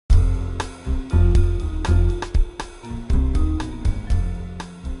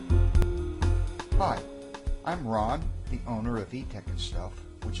I'm Ron, the owner of E-Tech and Stuff,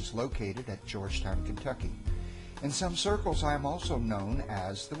 which is located at Georgetown, Kentucky. In some circles, I am also known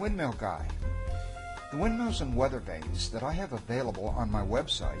as the Windmill Guy. The windmills and weather vanes that I have available on my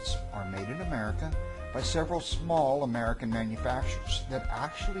websites are made in America by several small American manufacturers that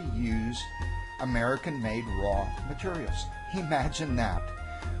actually use American-made raw materials. Imagine that.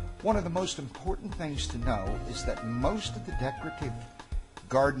 One of the most important things to know is that most of the decorative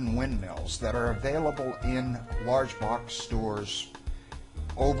garden windmills that are available in large box stores,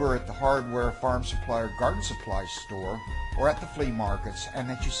 over at the hardware, farm supply, or garden supply store, or at the flea markets, and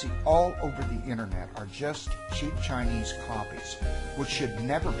that you see all over the internet are just cheap Chinese copies, which should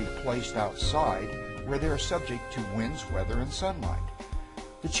never be placed outside where they are subject to winds, weather, and sunlight.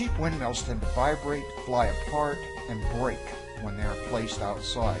 The cheap windmills tend to vibrate, fly apart, and break when they are placed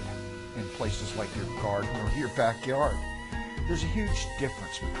outside in places like your garden or your backyard. There's a huge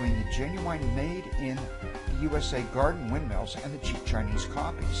difference between the genuine made in the USA garden windmills and the cheap Chinese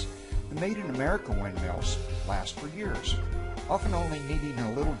copies. The made in America windmills last for years, often only needing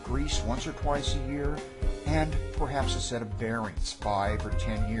a little grease once or twice a year and perhaps a set of bearings 5 or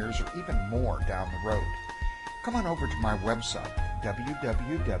 10 years or even more down the road. Come on over to my website,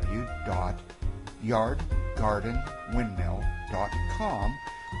 www.yardgardenwindmill.com,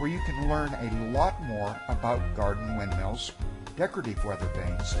 where you can learn a lot more about garden windmills, decorative weather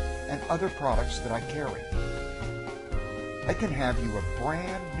vanes, and other products that I carry. I can have you a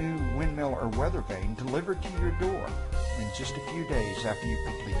brand new windmill or weather vane delivered to your door in just a few days after you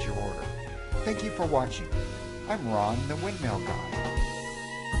complete your order. Thank you for watching. I'm Ron, the Windmill Guy.